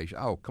discrimination.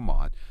 Oh, come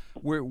on,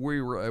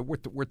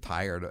 we're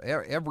tired.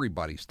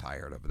 Everybody's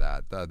tired of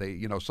that.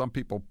 Some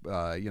people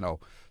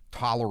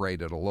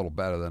tolerate it a little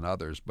better than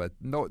others, but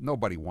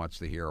nobody wants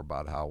to hear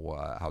about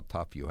how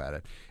tough you had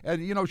it.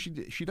 And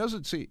she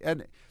doesn't see,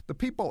 and the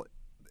people.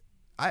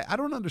 I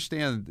don't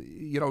understand.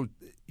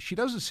 She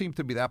doesn't seem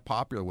to be that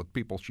popular with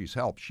people she's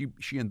helped.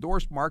 She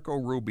endorsed Marco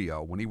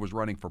Rubio when he was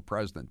running for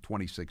president in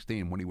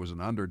 2016, when he was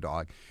an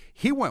underdog.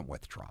 He went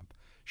with Trump.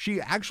 She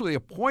actually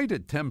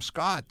appointed Tim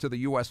Scott to the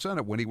U.S.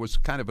 Senate when he was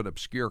kind of an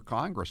obscure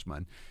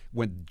congressman,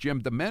 when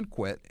Jim DeMint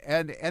quit,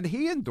 and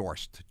he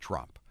endorsed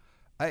Trump.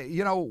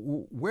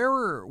 Where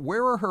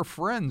are her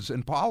friends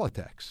in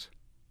politics?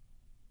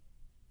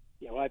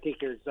 I think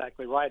you're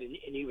exactly right,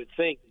 and you would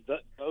think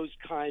that those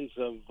kinds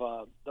of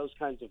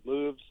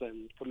moves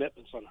and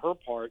commitments on her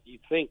part,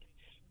 you'd think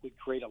would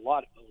create a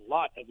lot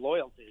of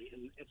loyalty,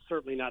 and it's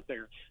certainly not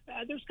there.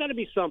 There's got to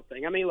be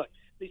something. I mean, look,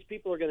 these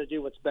people are going to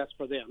do what's best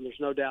for them. There's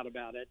no doubt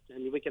about it,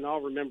 and we can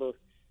all remember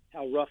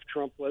how rough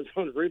Trump was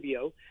on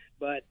Rubio.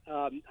 But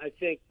I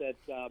think that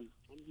I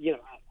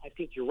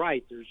think you're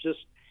right. There's just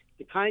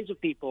the kinds of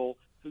people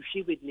who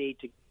she would need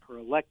to her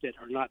elected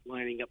are not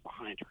lining up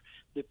behind her.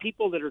 The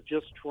people that are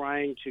just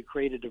trying to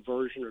create a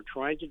diversion or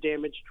trying to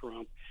damage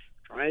Trump,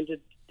 trying to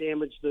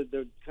damage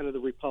the kind of the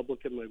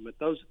Republican movement,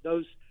 those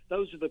are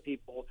the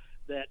people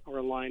that are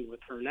aligned with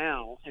her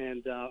now,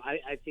 and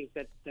I think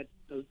that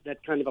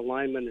kind of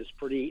alignment is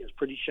pretty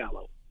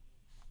shallow.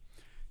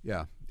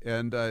 Yeah,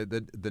 and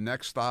the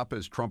next stop,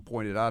 as Trump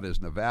pointed out,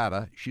 is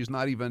Nevada. She's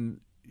not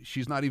even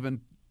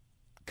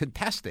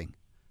contesting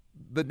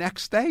the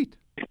next state.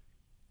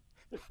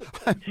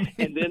 I mean,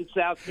 and then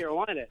South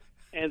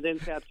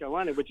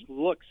Carolina, which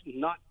looks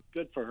not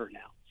good for her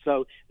now.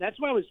 So that's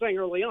why I was saying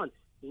early on,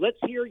 let's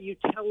hear you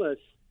tell us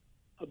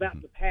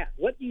about the path.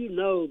 What do you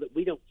know that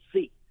we don't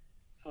see?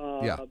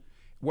 Yeah.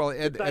 Well,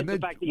 and then, the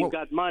fact that you've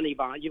got money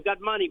behind you,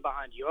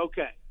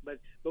 okay. But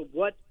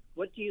what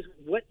is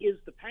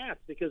the path?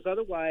 Because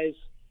otherwise,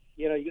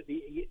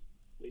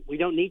 we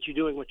don't need you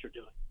doing what you're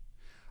doing.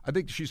 I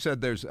think she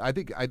said I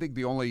think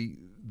the only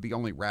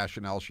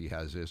rationale she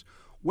has is,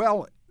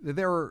 well,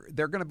 there are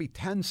going to be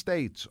 10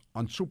 states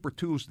on Super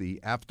Tuesday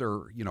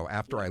after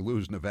I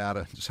lose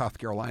Nevada and South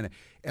Carolina,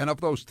 and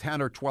of those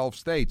 10 or 12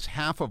 states,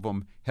 half of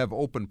them have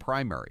open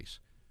primaries.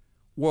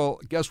 Well,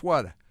 guess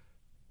what?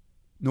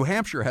 New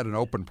Hampshire had an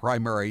open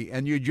primary,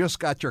 and you just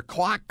got your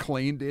clock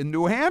cleaned in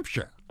New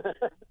Hampshire.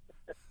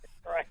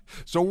 Right.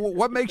 So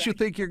what makes you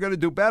think you're going to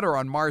do better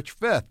on March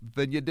 5th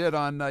than you did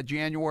on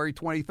January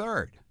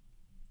 23rd?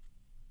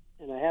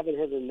 And I haven't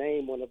heard her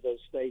name one of those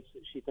states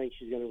that she thinks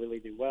she's going to really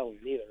do well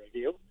in either. Have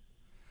you?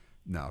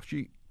 No,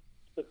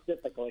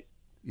 specifically.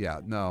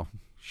 Yeah, no.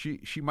 She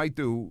might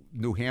do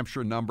New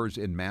Hampshire numbers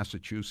in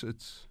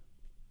Massachusetts,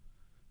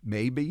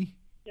 maybe.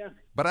 Yeah.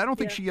 But I don't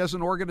think she has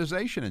an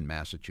organization in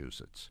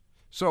Massachusetts.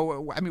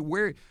 So I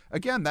mean,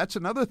 that's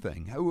another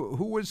thing.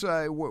 What's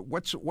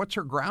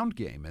her ground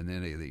game in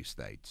any of these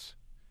states?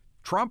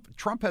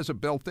 Trump has a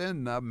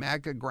built-in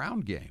MAGA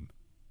ground game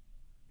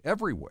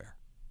everywhere.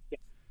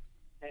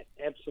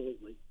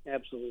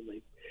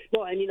 Absolutely.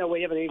 Well, and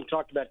we haven't even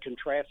talked about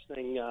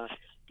contrasting,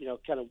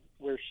 kind of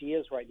where she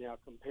is right now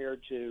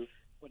compared to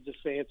what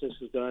DeSantis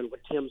has done, what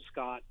Tim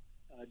Scott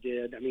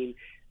did. I mean,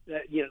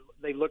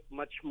 they look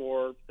much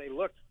more. They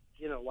look,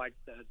 like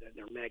that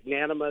they're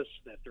magnanimous,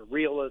 that they're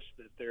realists,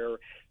 that they're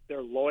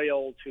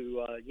loyal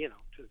to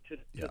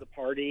the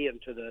party and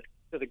to the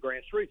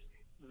grassroots.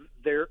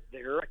 They're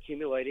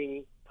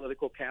accumulating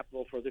political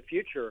capital for the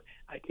future.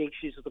 I think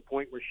she's at the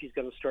point where she's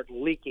going to start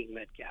leaking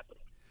that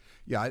capital.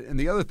 Yeah, and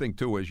the other thing,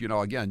 too, is,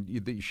 again,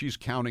 she's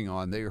counting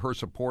on, her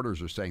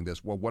supporters are saying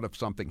this, well, what if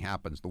something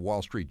happens? The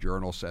Wall Street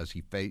Journal says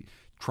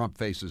Trump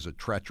faces a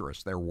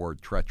treacherous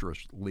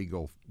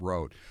legal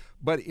road.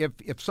 But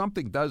if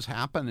something does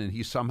happen and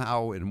he's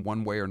somehow in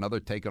one way or another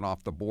taken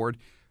off the board,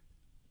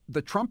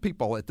 the Trump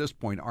people at this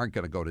point aren't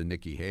going to go to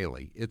Nikki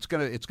Haley. It's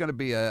going to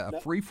be a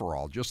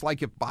free-for-all, just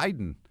like if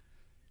Biden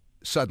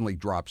suddenly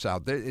drops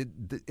out.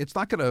 It's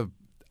not going to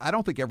 – I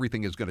don't think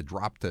everything is going to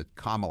drop to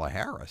Kamala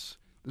Harris.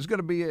 There's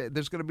going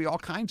to be all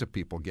kinds of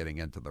people getting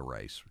into the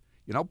race.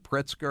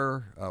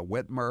 Pritzker,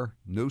 Whitmer,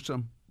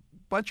 Newsom,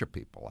 bunch of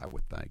people, I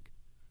would think.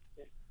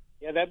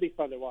 Yeah, that'd be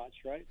fun to watch,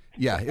 right?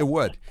 Yeah, it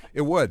would.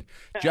 It would.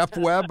 Jeff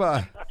Webb,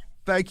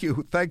 thank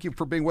you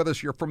for being with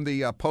us. You're from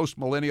the Post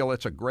Millennial.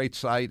 It's a great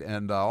site,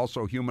 and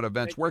also Human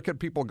Events. Where can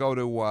people go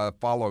to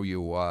follow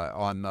you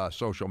on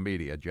social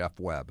media, Jeff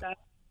Webb?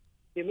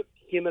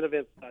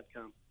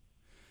 Humanevents.com.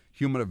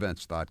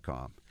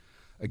 Humanevents.com.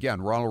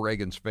 Again, Ronald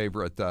Reagan's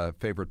favorite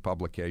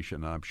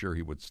publication, and I'm sure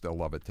he would still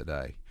love it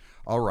today.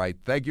 All right.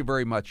 Thank you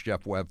very much,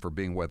 Jeff Webb, for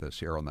being with us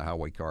here on the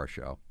Howie Carr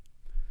Show.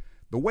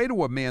 The way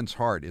to a man's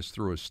heart is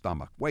through his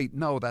stomach. Wait,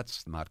 no,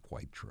 that's not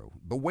quite true.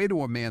 The way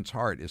to a man's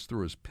heart is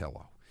through his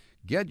pillow.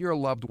 Get your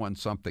loved one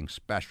something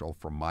special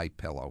from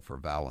MyPillow for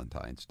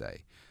Valentine's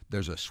Day.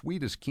 There's a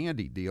sweet as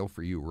candy deal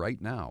for you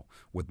right now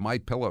with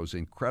MyPillow's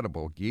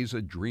incredible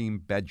Giza Dream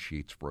bed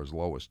sheets for as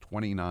low as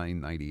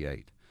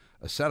 $29.98.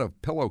 A set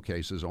of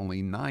pillowcases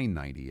only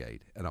 $9.98,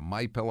 and a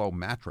MyPillow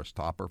mattress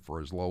topper for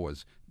as low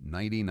as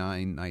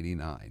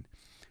 $99.99.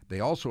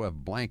 They also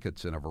have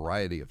blankets in a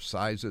variety of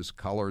sizes,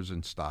 colors,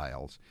 and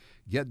styles.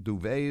 Get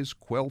duvets,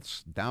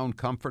 quilts, down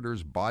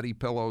comforters, body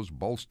pillows,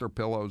 bolster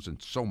pillows,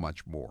 and so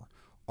much more,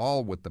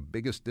 all with the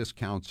biggest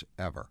discounts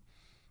ever.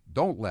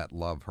 Don't let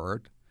love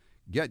hurt.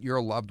 Get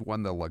your loved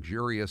one the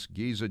luxurious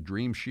Giza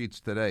Dream Sheets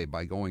today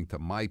by going to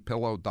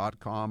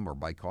MyPillow.com or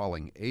by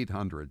calling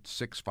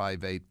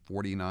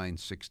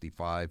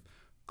 800-658-4965,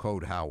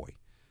 code Howie.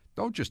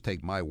 Don't just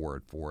take my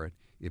word for it.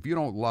 If you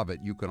don't love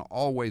it, you can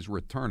always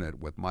return it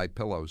with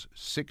MyPillow's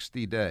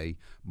 60-day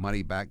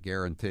money-back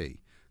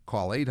guarantee.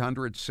 Call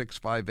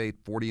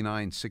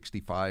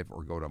 800-658-4965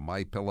 or go to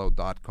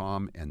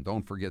mypillow.com, and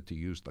don't forget to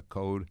use the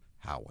code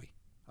Howie.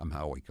 I'm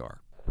Howie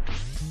Carr.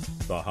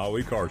 The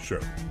Howie Carr Show.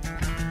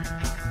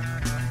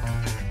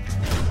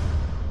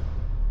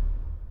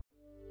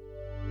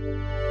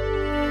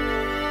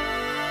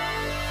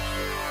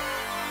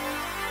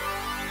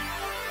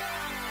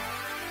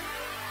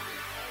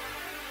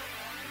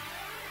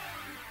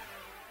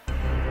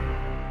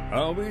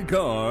 Howie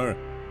Carr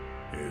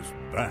is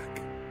back.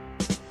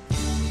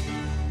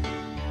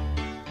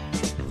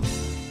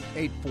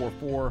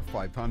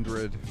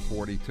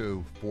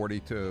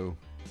 844-500-4242.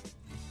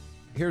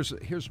 Here's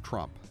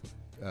Trump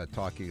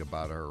talking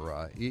about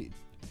her.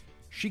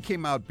 She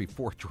came out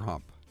before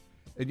Trump.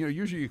 And,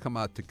 usually you come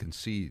out to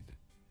concede.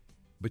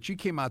 But she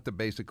came out to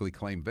basically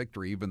claim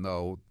victory, even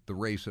though the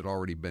race had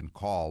already been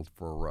called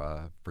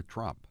for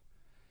Trump.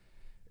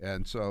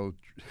 And so...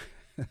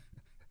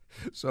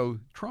 So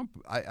Trump,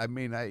 I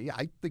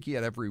think he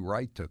had every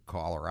right to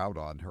call her out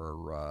on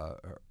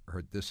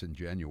her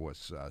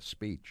disingenuous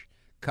speech.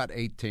 Cut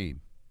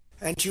 18.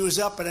 And she was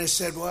up, and I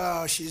said,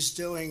 wow, she's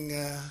doing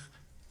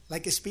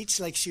like a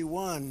speech like she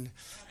won.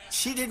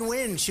 She didn't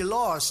win. She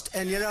lost.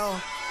 And,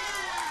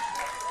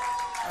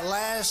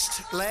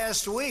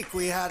 last week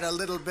we had a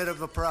little bit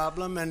of a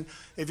problem. And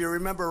if you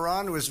remember,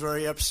 Ron was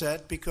very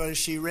upset because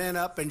she ran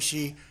up and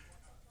she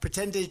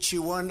pretended she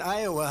won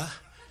Iowa.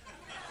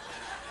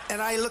 And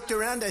I looked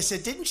around, I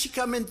said, didn't she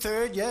come in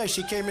third? Yeah,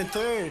 she came in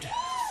third.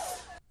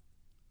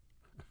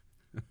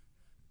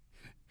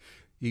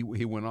 He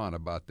went on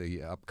about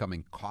the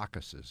upcoming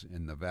caucuses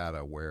in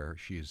Nevada where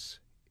she's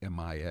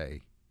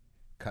MIA.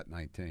 Cut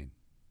 19.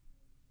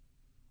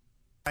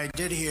 I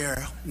did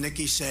hear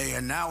Nikki say,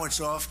 and now it's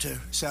off to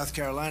South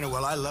Carolina.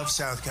 Well, I love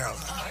South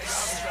Carolina.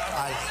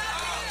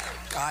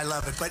 I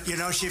love it. But,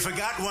 she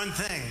forgot one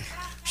thing.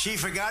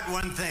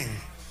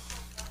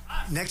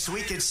 Next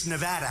week it's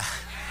Nevada.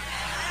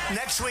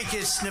 Next week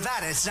it's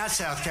Nevada. It's not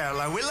South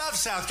Carolina. We love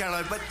South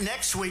Carolina, but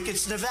next week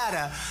it's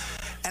Nevada.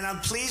 And I'm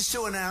pleased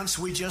to announce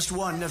we just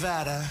won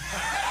Nevada.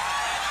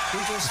 We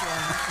just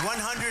won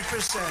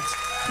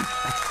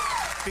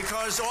 100%.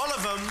 Because all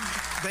of them,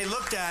 they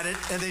looked at it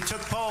and they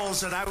took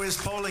polls, and I was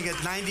polling at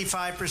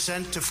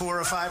 95% to 4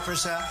 or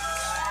 5%,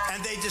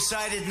 and they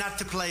decided not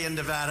to play in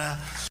Nevada.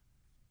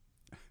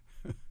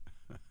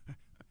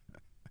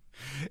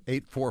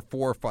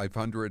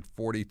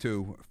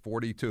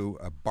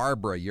 844-500-4242.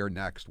 Barbara, you're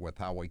next with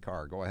Howie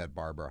Carr. Go ahead,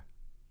 Barbara.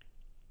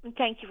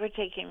 Thank you for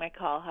taking my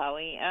call,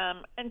 Howie.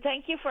 And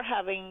thank you for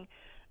having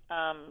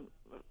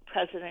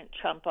President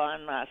Trump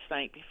on last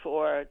night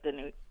before the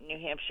New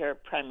Hampshire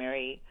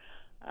primary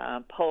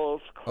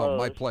polls closed. Oh,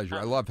 my pleasure.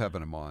 I love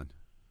having him on.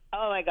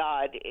 Oh, my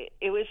God.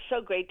 It was so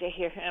great to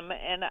hear him.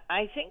 And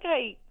I think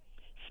I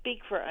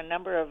speak for a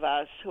number of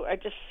us who are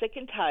just sick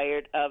and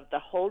tired of the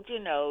hold your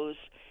nose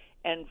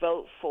and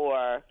vote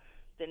for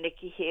the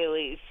Nikki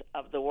Haleys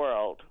of the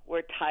world.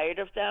 We're tired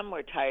of them.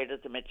 We're tired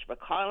of the Mitch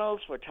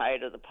McConnells. We're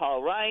tired of the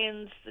Paul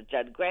Ryans, the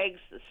Judd Greggs,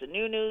 the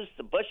Sununu's,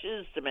 the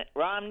Bushes, the Mitt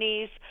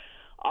Romneys,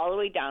 all the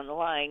way down the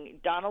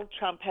line. Donald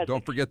Trump has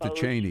Don't forget the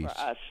Cheneys. For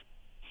us.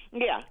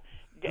 Yeah,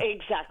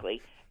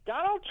 exactly.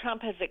 Donald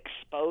Trump has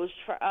exposed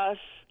for us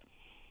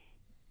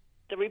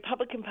the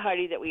Republican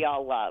Party that we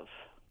all love.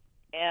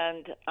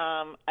 And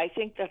I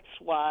think that's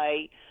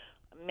why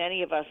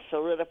many of us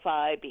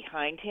solidify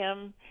behind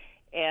him.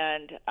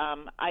 And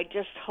I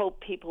just hope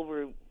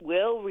people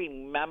will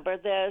remember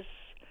this.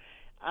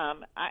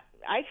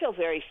 I feel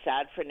very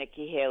sad for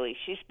Nikki Haley.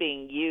 She's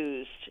being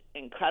used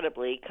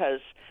incredibly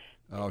because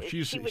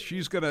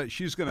she's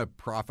gonna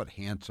profit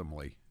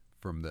handsomely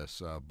from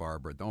this,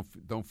 Barbara.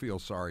 Don't feel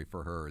sorry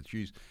for her.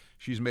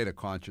 She's made a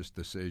conscious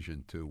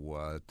decision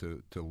to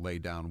lay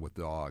down with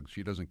dogs.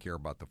 She doesn't care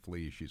about the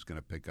fleas she's going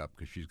to pick up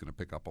because she's going to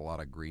pick up a lot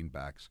of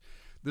greenbacks.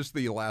 This is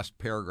the last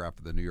paragraph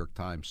of the New York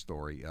Times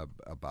story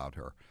about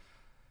her.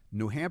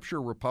 New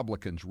Hampshire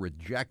Republicans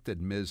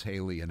rejected Ms.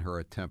 Haley in her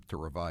attempt to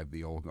revive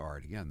the old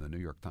guard. Again, the New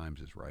York Times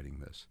is writing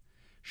this.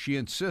 She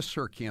insists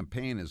her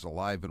campaign is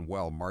alive and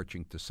well,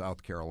 marching to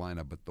South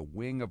Carolina, but the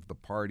wing of the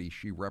party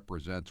she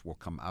represents will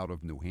come out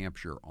of New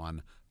Hampshire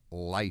on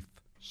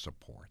life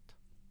support.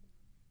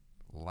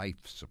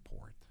 Life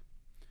support.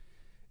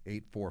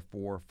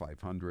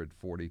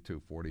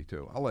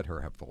 844-500-4242. I'll let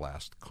her have the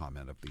last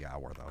comment of the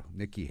hour, though.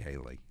 Nikki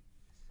Haley,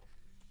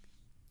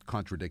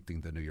 contradicting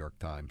the New York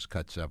Times,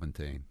 cut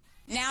 17.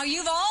 Now,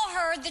 you've all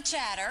heard the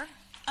chatter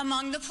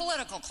among the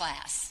political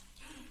class.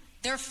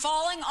 They're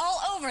falling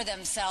all over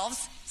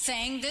themselves,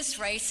 saying this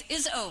race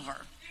is over.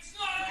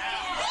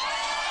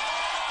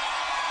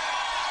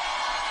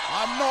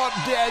 I'm not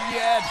dead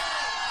yet.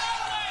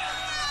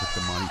 Put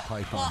the Monty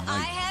Python Well,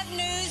 night. I have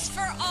news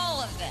for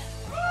all of them.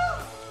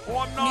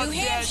 I'm not New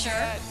dead Hampshire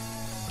yet.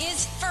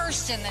 is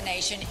first in the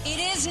nation. It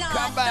is not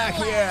Come back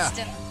the here. last.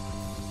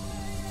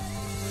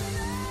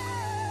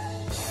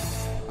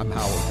 I'm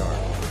Howie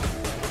Carr.